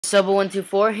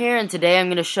Soba124 here, and today I'm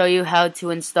going to show you how to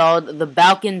install the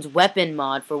Balkons weapon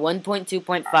mod for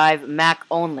 1.2.5 Mac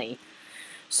only.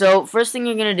 So, first thing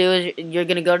you're going to do is you're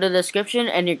going to go to the description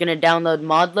and you're going to download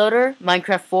Mod Loader,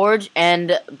 Minecraft Forge,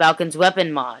 and Balkons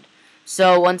weapon mod.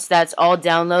 So, once that's all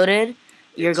downloaded,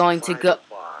 you're going to go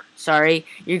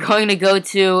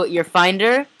to your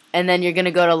Finder, and then you're going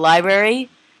to go to Library,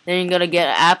 then you're going to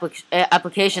get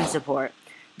application support.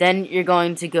 Then you're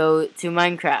going to go to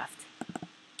Minecraft.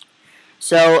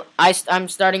 So I'm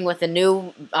starting with a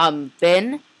new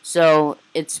bin, so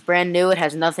it's brand new, it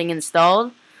has nothing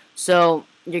installed. So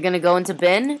you're going to go into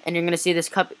bin, and you're going to see this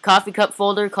coffee cup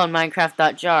folder called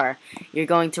Minecraft.jar. You're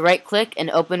going to right click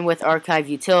and open with archive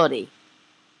utility.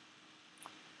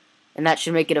 And that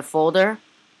should make it a folder.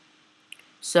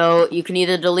 So you can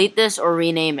either delete this or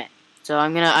rename it. So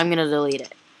I'm gonna delete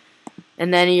it.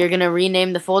 And then you're gonna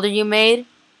rename the folder you made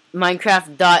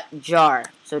Minecraft.jar.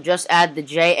 So just add the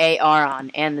JAR on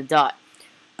and the dot.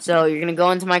 So you're going to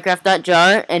go into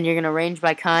Minecraft.jar and you're going to arrange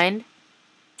by kind.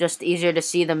 Just easier to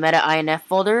see the meta INF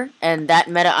folder. And that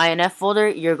meta INF folder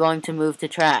you're going to move to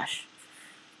trash.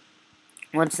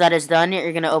 Once that is done,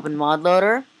 you're going to open Mod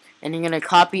Loader. And you're going to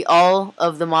copy all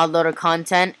of the Mod Loader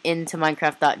content into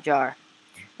Minecraft.jar.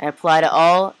 And apply to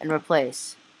all and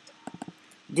replace.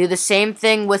 Do the same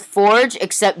thing with Forge,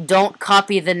 except don't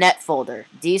copy the net folder.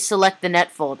 Deselect the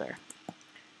net folder.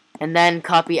 And then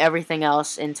copy everything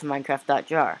else into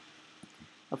Minecraft.jar.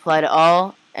 Apply to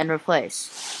all and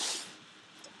replace.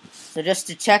 So just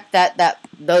to check that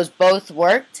those both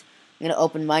worked, I'm going to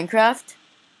open Minecraft.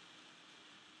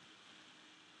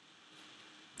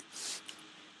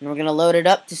 And we're going to load it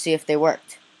up to see if they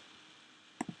worked.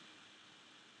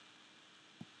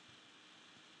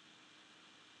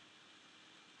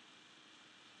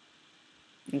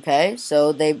 Okay,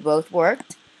 so they both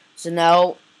worked. So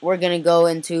now we're going to go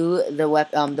into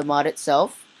the mod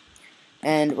itself,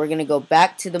 and we're going to go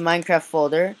back to the Minecraft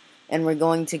folder, and we're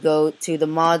going to go to the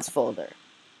mods folder.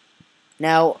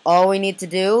 Now, all we need to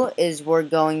do is we're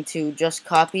going to just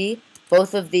copy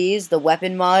both of these, the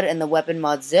weapon mod and the weapon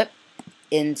mod zip,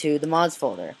 into the mods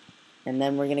folder. And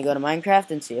then we're going to go to Minecraft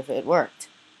and see if it worked.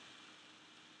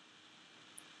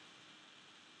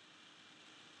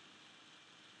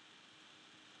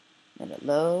 Let it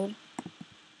load.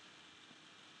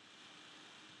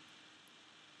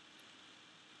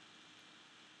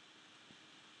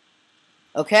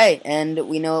 Okay, and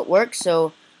we know it works,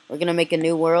 so we're going to make a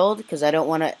new world, because I don't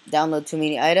want to download too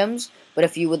many items. But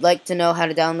if you would like to know how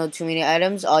to download too many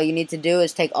items, all you need to do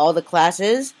is take all the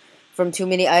classes from Too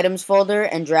Many Items folder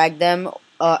and drag them,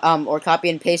 or copy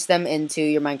and paste them into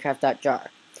your Minecraft.jar.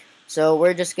 So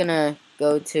we're just going to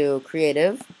go to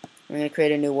Creative. We're going to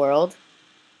create a new world.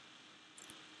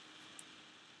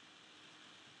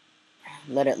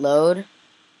 Let it load.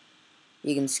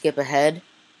 You can skip ahead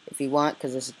if you want,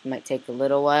 because this might take a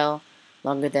little while,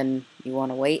 longer than you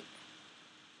want to wait.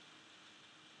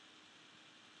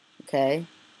 Okay.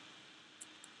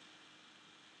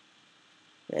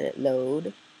 Let it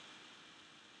load.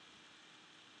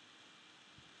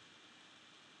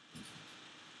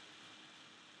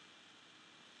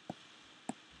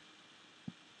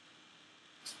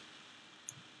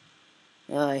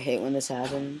 Oh, I hate when this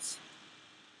happens.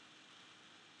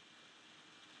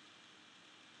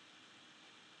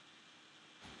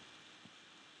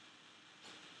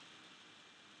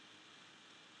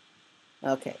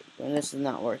 Okay, and this is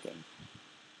not working.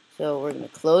 So we're going to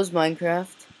close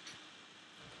Minecraft.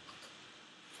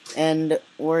 And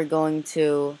we're going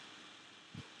to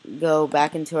go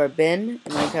back into our bin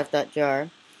in Minecraft.jar.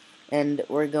 And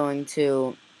we're going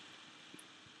to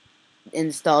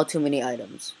install Too Many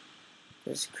Items.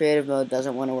 This creative mode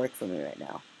doesn't want to work for me right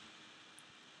now.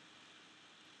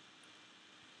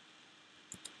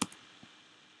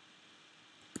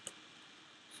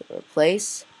 So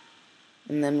replace.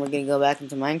 And then we're going to go back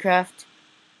into Minecraft.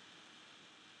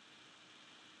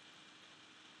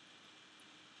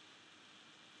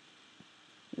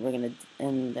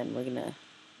 And then we're gonna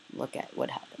look at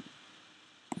what happened.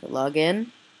 So log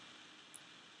in.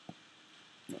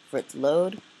 Wait for it to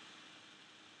load.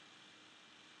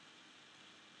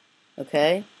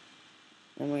 Okay.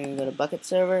 And we're gonna go to bucket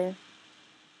server.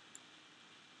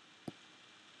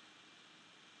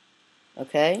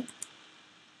 Okay.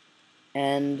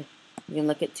 And you can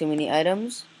look at Too Many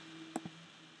Items,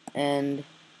 and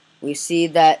we see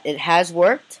that it has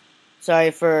worked.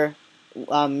 Sorry for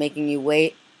making you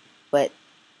wait, but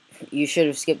you should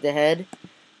have skipped ahead.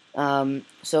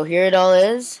 So here it all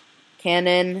is.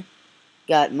 Cannon,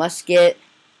 got musket,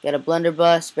 got a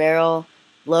blunderbuss, barrel,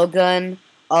 blowgun,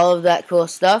 all of that cool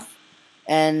stuff.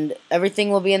 And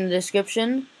everything will be in the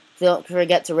description. Don't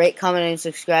forget to rate, comment, and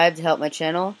subscribe to help my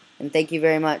channel. And thank you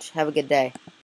very much. Have a good day.